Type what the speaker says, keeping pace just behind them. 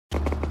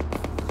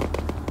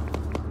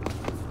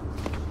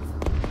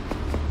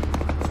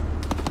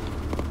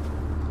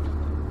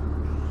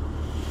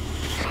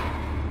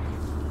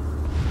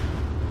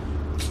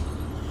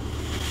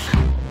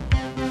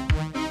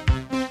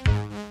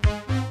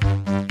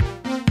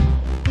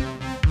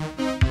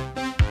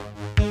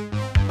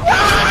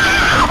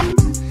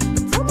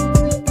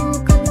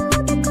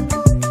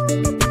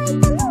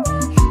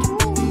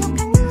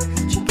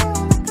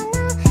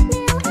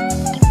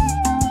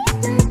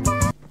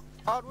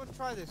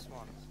this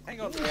one.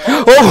 Hang on.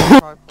 Oh!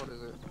 Tripod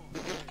is it?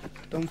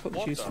 Don't put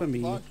juice for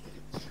me. Oh,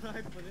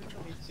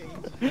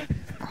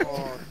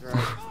 great.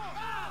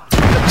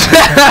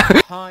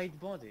 Hide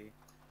body.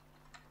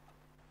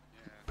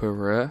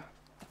 Bruh.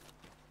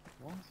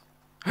 What?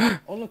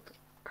 Oh look.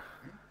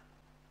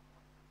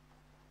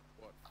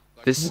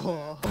 This.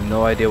 I have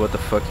no idea what the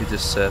fuck you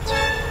just said.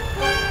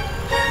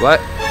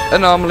 What?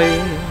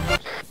 Anomaly.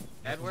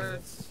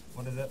 Edwards.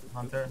 What is it,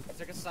 Hunter? I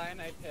took a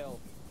cyanide pill.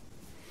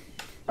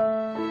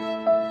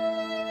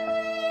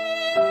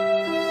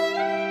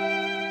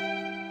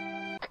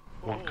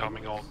 One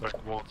coming out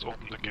backwards,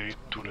 open the gate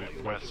to the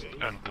west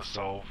and the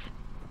south.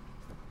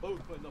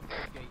 Open the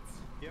gates.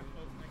 Yep.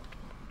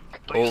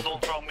 Please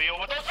don't throw me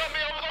over, don't throw me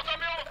over, don't throw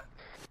me over!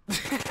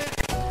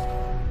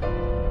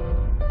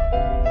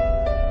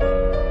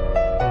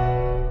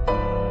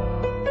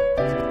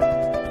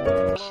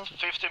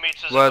 50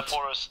 meters in What? the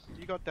forest.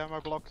 You got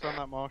demo blocks on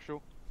that,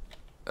 Marshall?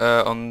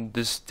 On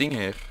this thing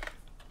here.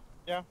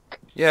 Yeah.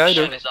 Yeah, I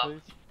do. Shut it up.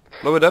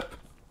 Blow it up.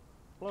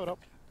 Blow it up.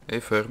 Hey,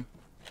 firm.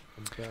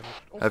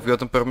 I've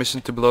gotten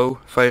permission to blow.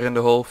 Fire in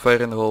the hole,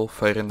 fire in the hole,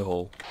 fire in the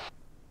hole.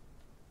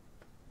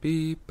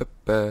 Beep, ba,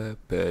 ba,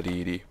 ba,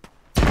 dee, dee.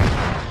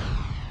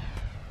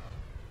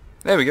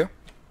 There we go.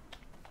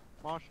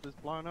 Marshall is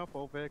blown up,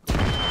 all vehicles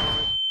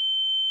destroyed.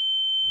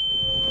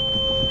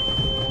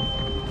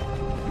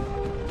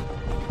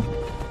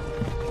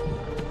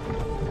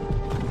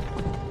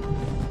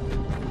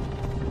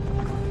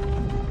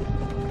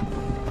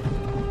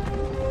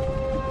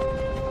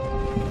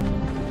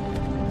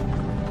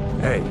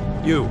 Hey,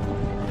 you.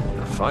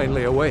 You're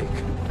finally awake.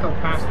 Oh,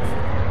 past me.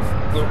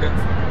 Okay.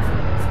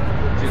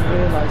 Didn't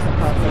realise I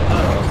had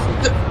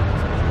that.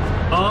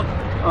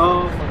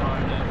 Oh my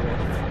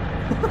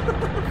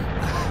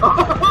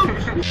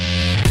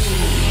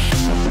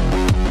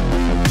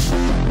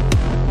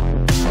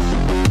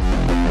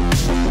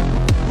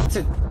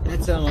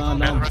It's an alarm.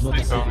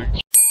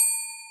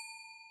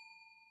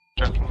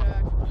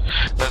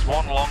 There's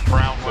one long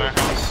brown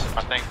warehouse,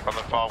 I think, from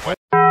the far west.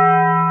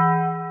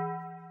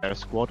 A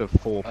squad of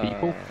 4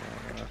 people.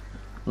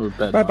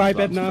 Bye bye,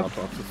 bed now. Off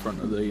the front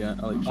of the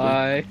LHD.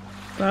 Bye.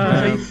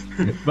 Bye.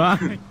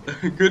 Bye.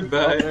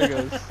 Goodbye. There it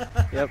goes.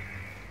 Yep.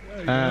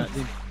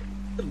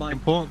 The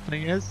important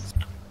thing is...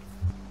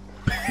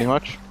 Pretty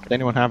much. Did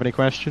anyone have any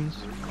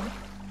questions?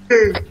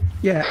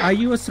 Yeah, are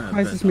you as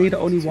surprised as me that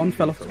only one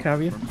fell off the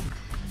carrier?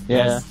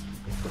 Yeah.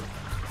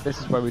 This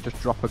is where we just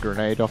drop a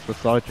grenade off the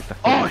side just to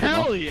Oh,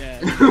 hell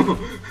yeah!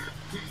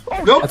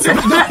 Nope!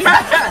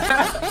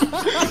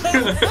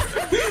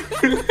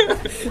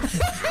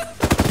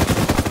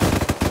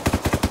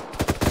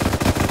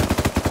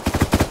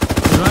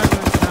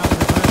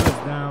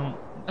 Down.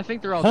 I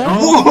think they're all dead. I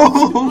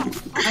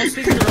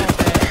think they're all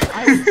dead.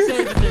 I would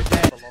say that they're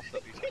dead. lost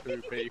at least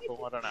 2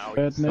 people, I don't know.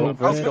 Bad name,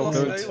 Let's go,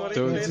 bad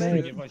dudes.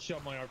 name. If I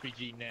shot my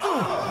RPG now.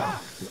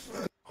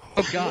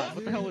 Oh god,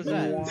 what the hell was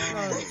that?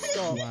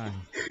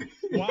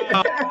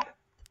 Wow.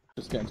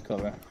 Just get into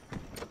cover.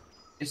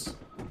 Yes.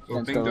 Get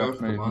into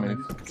cover.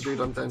 Move. Dude,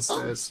 I'm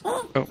downstairs.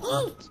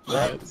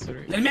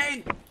 Sorry.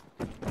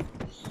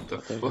 The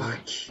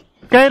fuck?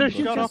 Gator,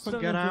 shut up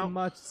and get out.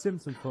 Much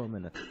Simpson for a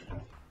minute.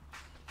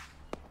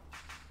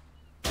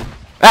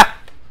 Ah!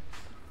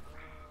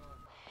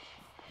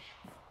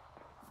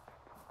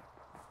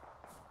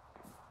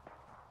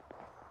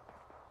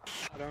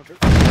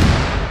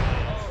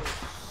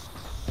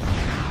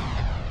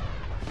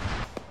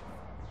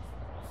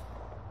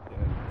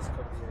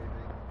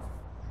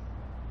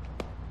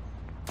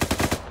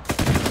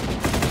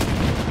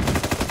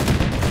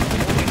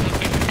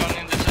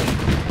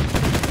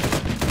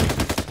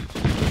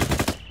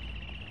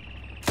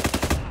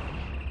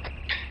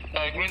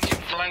 Green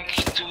team flank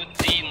to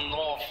the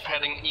north,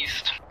 heading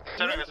east.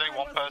 So there's only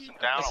one person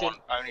down, I want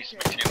only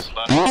Smitty and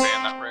Slurp to be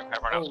in that room,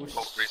 everyone else will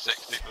talk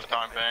 360 for the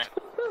time being.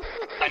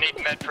 I need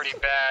med pretty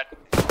bad.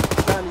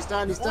 He's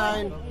down, he's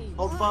down!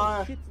 Hold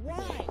fire! You're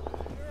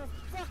a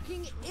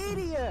fucking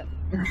idiot!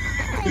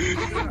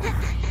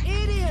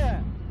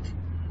 Idiot!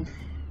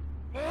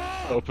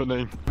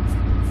 Opening.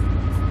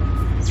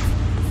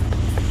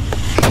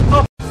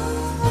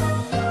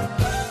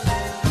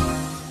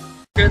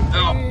 Good.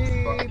 Oh,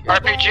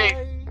 fuck. RPG!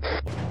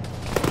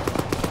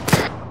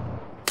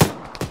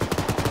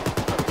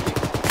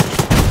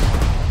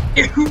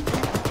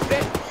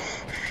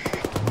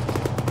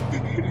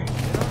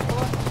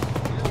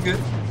 Good.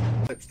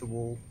 Touch the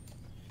wall.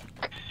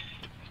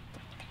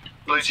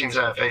 Blue team's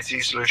out of AT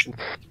solution.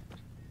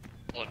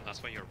 Well,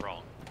 that's why you're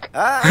wrong.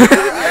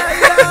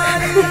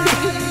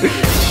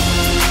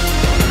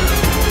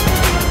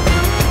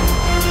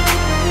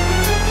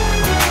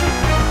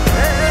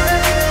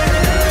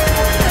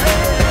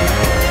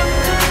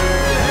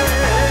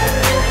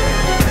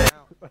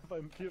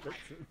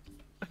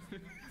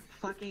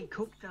 Fucking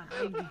guck da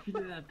rein, wie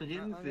viele da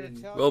drin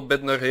sind. Well,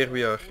 Bednar, here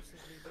we are.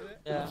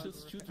 Yeah.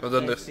 What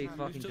on Speak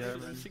fucking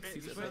German.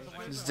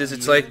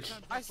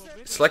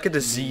 It's like a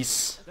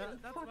disease.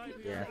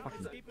 Yeah,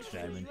 fucking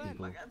German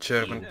people.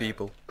 German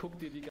people.